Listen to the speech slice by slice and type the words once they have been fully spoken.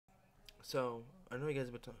So I know you guys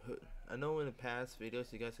have been I know in the past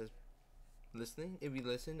videos you guys has listening. If you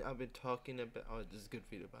listen, I've been talking about. Oh, this is a good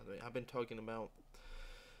video by the way. I've been talking about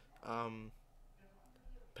um,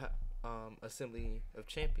 Assembly of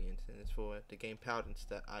Champions, and it's for the game Paladins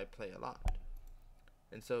that I play a lot.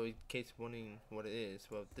 And so, in case you're wondering what it is,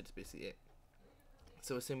 well, that's basically it.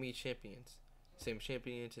 So, Assembly of Champions, same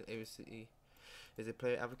champions in AOC is a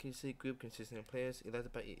player advocacy group consisting of players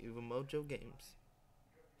elected by Evil Mojo Games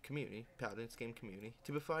community, Paladins game community,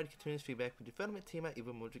 to provide continuous feedback for the development team at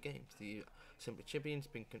Evil Mojo Games. The Assembly Champions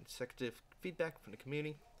bring consecutive feedback from the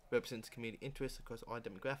community, represents community interests across all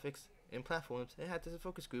demographics and platforms, and has as a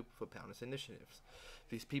focus group for Paladins initiatives.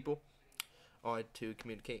 These people are to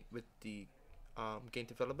communicate with the game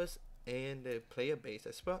developers and the player base,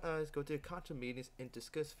 as well as go to content meetings and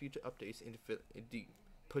discuss future updates in the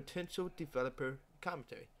potential developer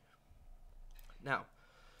commentary. Now,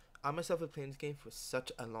 I myself have played this game for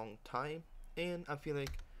such a long time, and I feel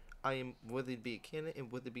like I am worthy to be a candidate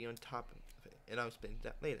and worthy to be on top of it, and I'll explain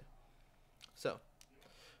that later. So,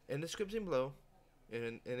 in the description below,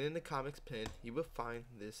 and in the comics pin, you will find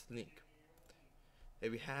this link.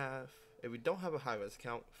 If you don't have a high-res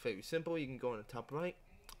account, very simple. You can go on the top right.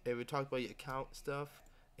 If we talk about your account stuff,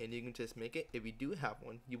 and you can just make it. If you do have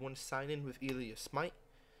one, you want to sign in with either your Smite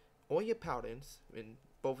or your Paladins, and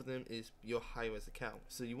both of them is your high-res account.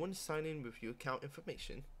 So you want to sign in with your account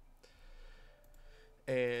information,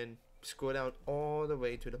 and scroll down all the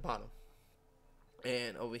way to the bottom.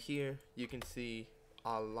 And over here, you can see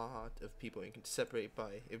a lot of people. You can separate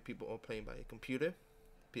by if people are playing by a computer,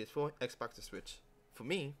 PS4, Xbox, or Switch. For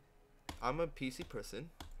me, I'm a PC person,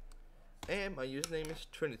 and my username is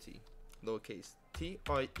Trinity, lowercase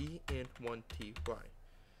TREN1TY.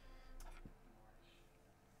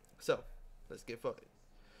 So, let's get started.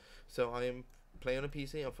 So, I am playing on a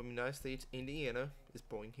PC. I'm from the United States, Indiana. It's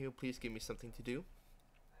boring here. Please give me something to do.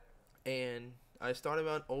 And I started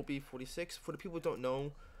around OB46. For the people who don't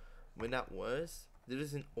know when that was, this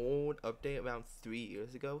is an old update around 3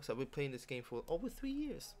 years ago. So, I've been playing this game for over 3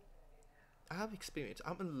 years. I have experience.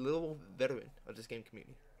 I'm a little veteran of this game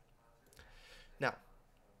community. Now,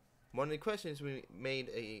 one of the questions we made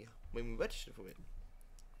when we registered for it,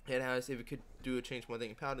 and asked if we could do a change one thing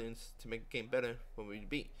in Paladins to make the game better, what would it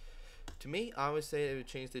be? To me, I would say it would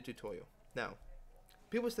change the tutorial. Now,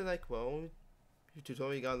 people say like, well, your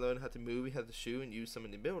tutorial you gotta learn how to move, you have to shoot and use some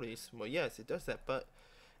of the abilities. Well, yes, it does that, but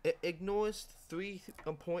it ignores three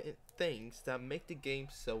important things that make the game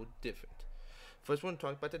so different. First one,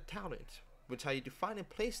 talk about the talent, which how you define a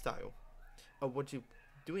play style of what you're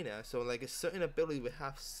doing at. So like a certain ability would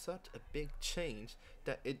have such a big change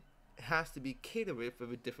that it has to be catered for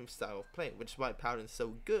a different style of play, which is why Paladin's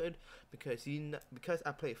so good, because because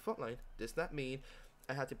I play frontline does not mean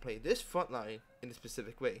I have to play this frontline in a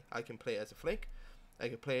specific way. I can play as a flank, I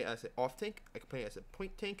can play as an off tank, I can play as a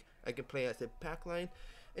point tank, I can play as a backline.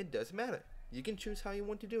 It doesn't matter. You can choose how you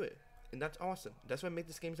want to do it, and that's awesome. That's what makes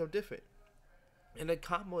this game so different. And the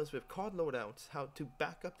combos with card loadouts, how to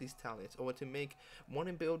back up these talents, or to make one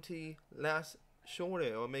ability last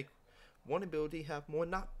shorter, or make one ability have more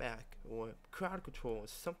knockback, or crowd control, or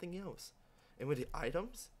something else. And with the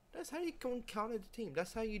items, that's how you go and counter the team.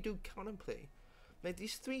 That's how you do counter play. Like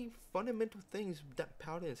these three fundamental things that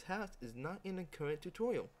Paladins has is not in the current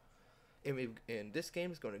tutorial. And this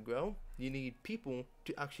game is going to grow, you need people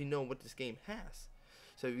to actually know what this game has.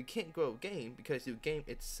 So if you can't grow a game because your game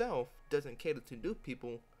itself doesn't cater to new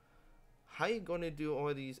people, how are you going to do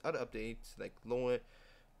all these other updates like lore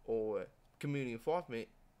or community involvement,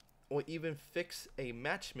 or even fix a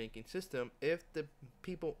matchmaking system if the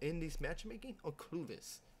people in these matchmaking are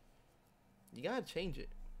clueless? You gotta change it.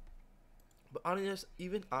 But honestly,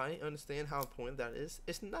 even I understand how important that is.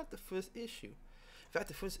 It's not the first issue. In fact,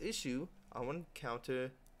 the first issue, I want to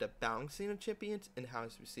counter the balancing of champions and how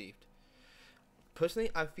it's received. Personally,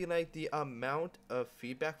 I feel like the amount of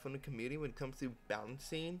feedback from the community when it comes to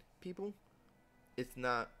balancing people is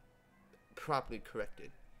not properly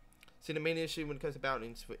corrected. See, the main issue when it comes to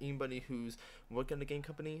balance for anybody who's working at a game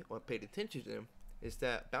company or paid attention to them is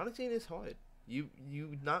that balancing is hard. You're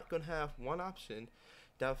not gonna have one option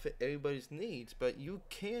that fit everybody's needs, but you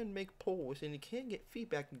can make polls and you can get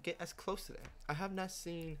feedback and get as close to that.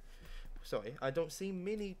 I don't see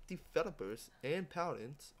many developers and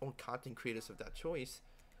Paladins or content creators of that choice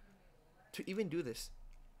to even do this.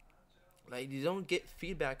 Like, you don't get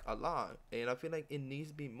feedback a lot, and I feel like it needs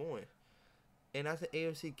to be more. And as an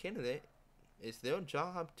AOC candidate, it's their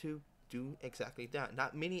job to do exactly that.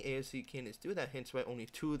 Not many AOC candidates do that, hence why only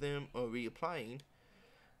 2 of them are reapplying.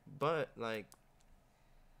 But, like,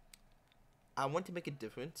 I want to make a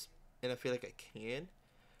difference, and I feel like I can.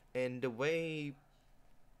 And the way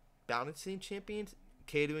Balancing Champions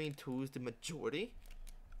catering to the majority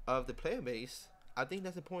of the player base, I think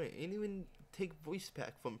that's the point. And even take voice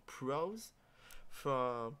back from pros,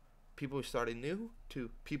 from people who started new, to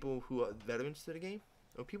people who are veterans to the game,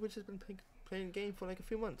 or people who just been playing the game for like a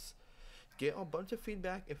few months. Get a bunch of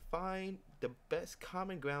feedback and find the best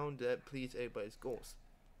common ground that pleases everybody's goals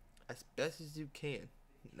as best as you can.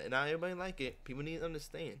 Not everybody like it. People need to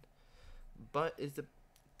understand. But it's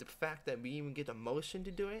the fact that we even get the motion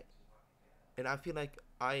to do it. And I feel like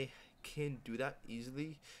I can do that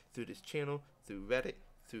easily through this channel, through Reddit,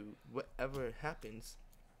 through whatever happens.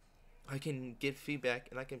 I can get feedback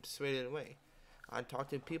and I can persuade it away. I talk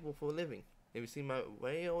to people for a living. If you see my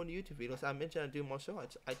way old YouTube videos, I mentioned I do martial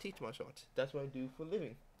arts. I teach martial arts. That's what I do for a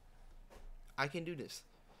living. I can do this.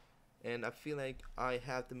 And I feel like I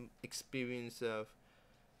have the experience of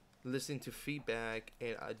listening to feedback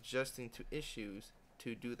and adjusting to issues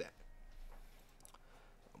to do that.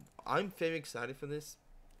 I'm very excited for this.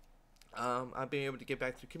 I've been able to get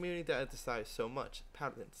back to the community that I desire so much.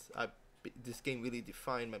 Paladins. This game really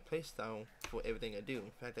defined my playstyle for everything I do.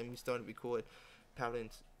 In fact, I'm starting to record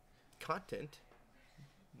Paladins content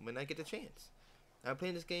when I get the chance. I've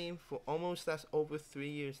played this game for almost over 3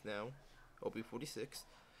 years now, OB46,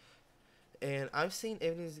 and I've seen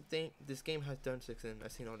everything this game has done since then.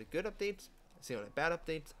 I've seen all the good updates, I've seen all the bad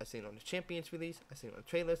updates, I've seen all the champions release, I've seen all the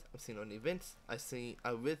trailers, I've seen all the events, I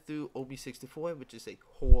read through OB64, which is a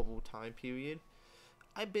horrible time period.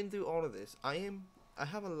 I've been through all of this. I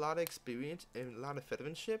have a lot of experience and a lot of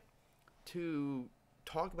veteranship to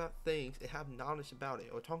talk about things and have knowledge about it,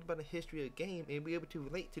 or talk about the history of a game and be able to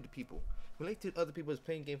relate to the people, relate to other people who's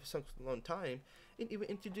playing games for such a long time, and even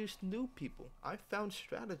introduce new people. I found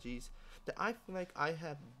strategies that I feel like I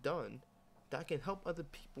have done that can help other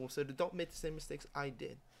people so they don't make the same mistakes I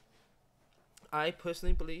did. I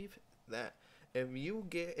personally believe that if you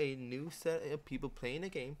get a new set of people playing the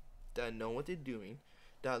game that know what they're doing,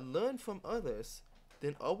 that learn from others,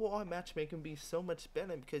 then overall matchmaking will be so much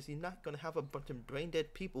better, because you're not going to have a bunch of brain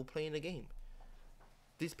dead people playing the game.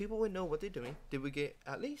 These people would know what they're doing. They would get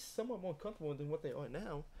at least somewhat more comfortable than what they are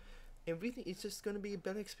now. And really, it's just going to be a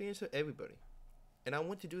better experience for everybody. And I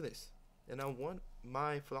want to do this. And I want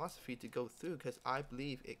my philosophy to go through, because I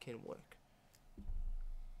believe it can work.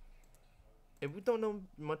 If you don't know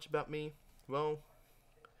much about me, well,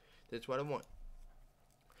 that's what I want.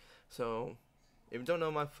 So, if you don't know,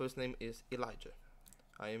 my first name is Elijah.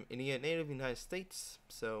 I am Indiana native of the United States,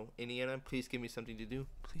 so Indiana, please give me something to do.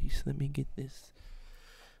 Please let me get this.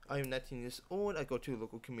 I am 19 years old. I go to a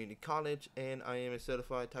local community college, and I am a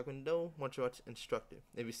certified Taekwondo martial arts instructor.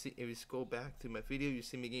 If you scroll back to my video, you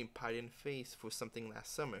see me getting pied in the face for something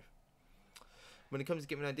last summer. When it comes to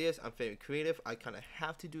giving ideas, I'm very creative. I kind of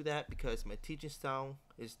have to do that because my teaching style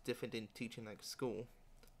is different than teaching like school,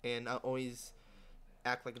 and I always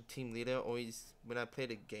act like a team leader. Always, when I play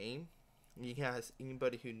the game, you guys,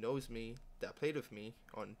 anybody who knows me that played with me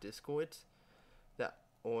on Discord, that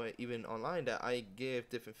or even online, that I give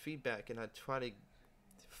different feedback and I try to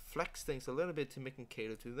flex things a little bit to make them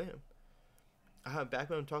cater to them. I have a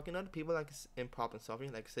background talking to other people, like in problem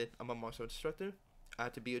solving. Like I said, I'm a martial arts instructor. I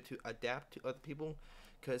have to be able to adapt to other people,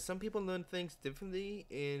 because some people learn things differently,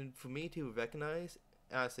 and for me to recognize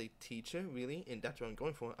as a teacher, really, and that's what I'm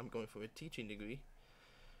going for. I'm going for a teaching degree.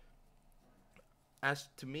 As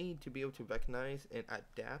to me, to be able to recognize and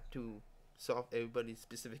adapt to solve everybody's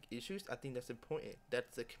specific issues, I think that's important.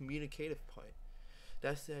 That's the communicative part.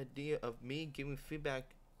 That's the idea of me giving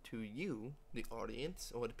feedback to you, the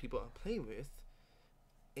audience, or the people I play with,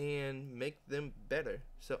 and make them better,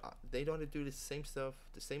 so they don't have to do the same stuff,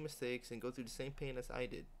 the same mistakes, and go through the same pain as I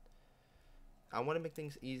did. I want to make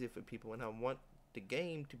things easier for people, and I want the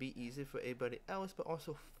game to be easy for everybody else, but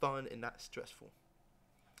also fun and not stressful.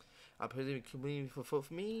 I personally believe for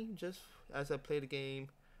me, just as I play the game,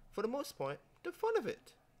 for the most part, the fun of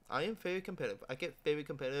it. I am very competitive. I get very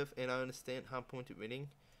competitive, and I understand how important winning.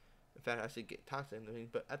 In fact, I should get toxic and everything,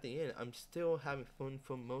 but at the end, I'm still having fun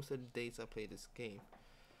for most of the days I play this game.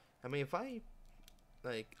 I mean, if I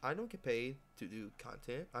don't get paid to do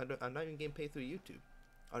content. I'm not even getting paid through YouTube.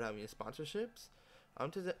 I don't have any sponsorships.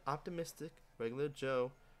 I'm just an optimistic, regular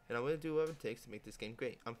Joe, and I'm going to do whatever it takes to make this game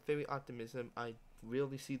great. I'm very optimistic. I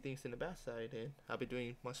really see things in the bad side, and I've been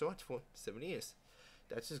doing martial arts for 7 years.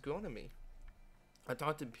 That's just grown on me. I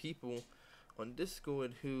talk to people on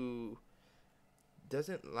Discord who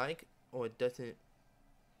doesn't like or doesn't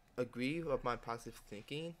agree with my positive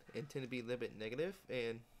thinking and tend to be a little bit negative.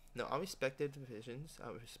 And no, I respect their divisions.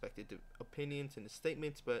 I respect the opinions and the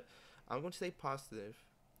statements, but I'm going to stay positive,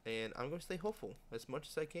 and I'm going to stay hopeful as much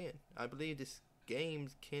as I can. I believe this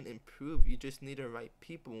games can improve. You just need the right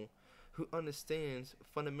people who understands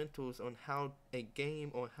fundamentals on how a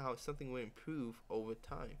game or how something will improve over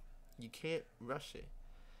time. You can't rush it.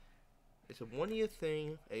 It's a 1 year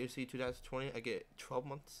thing. AOC 2020, I get 12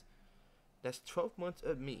 months. That's 12 months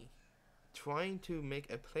of me trying to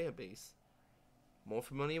make a player base more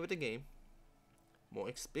familiar with the game, more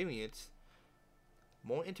experience,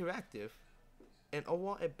 more interactive, and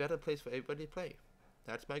overall a better place for everybody to play.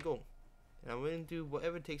 That's my goal. And I'm willing to do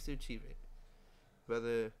whatever it takes to achieve it.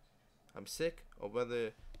 Whether I'm sick or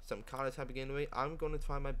whether some college happen to get in the way, I'm going to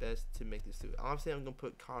try my best to make this through. Obviously, I'm going to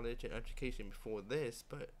put college and education before this,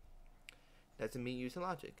 but that's me using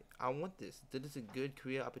logic. I want this. This is a good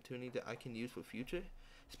career opportunity that I can use for future,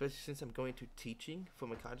 especially since I'm going to teaching for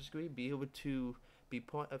my college degree, be able to be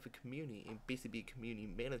part of a community and basically be a community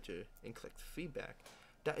manager and collect feedback.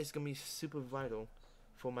 That is going to be super vital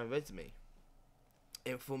for my resume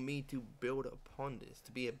and for me to build upon this,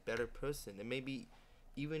 to be a better person, and maybe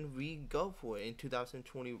even re-go for it in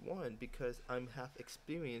 2021 because I'm half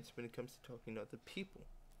experienced when it comes to talking to other people.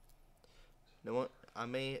 You know what? I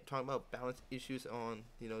may talk about balance issues on,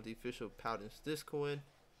 the official Paladins Discord,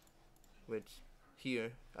 which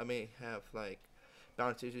here I may have like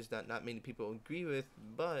balance issues that not many people agree with,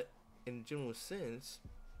 but in general sense,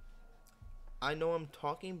 I know I'm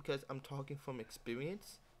talking because I'm talking from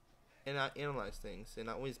experience, and I analyze things, and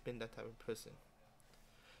I've always been that type of person.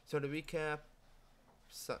 So to recap,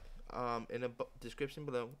 in the description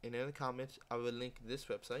below and in the comments, I will link this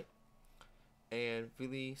website, and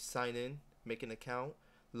really sign in, make an account,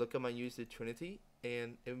 look at my user Trinity,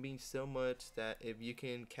 and it means so much that if you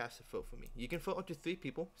can cast a vote for me, you can vote up to 3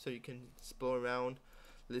 people, so you can explore around,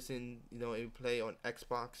 listen, and play on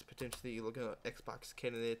Xbox. Potentially you look at Xbox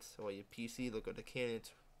candidates, or your PC, look at the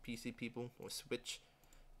candidates, PC people, or Switch.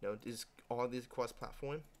 This all this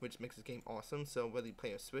cross-platform, which makes this game awesome. So whether you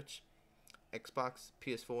play on Switch, Xbox,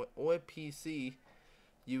 PS4, or PC,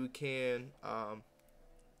 you can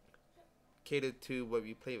cater to what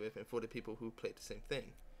you play with and for the people who play the same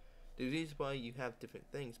thing. The reason why you have different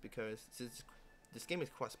things because since this game is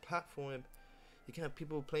cross-platform, you can have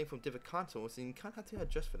people playing from different consoles, and you kind of have to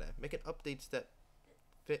adjust for that, making updates that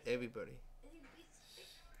fit everybody.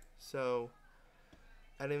 So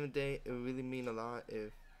at the end of the day, it would really mean a lot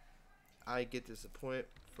if I get the support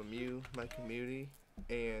from you, my community,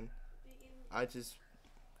 and I just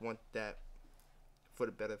want that for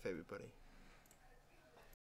the better of everybody.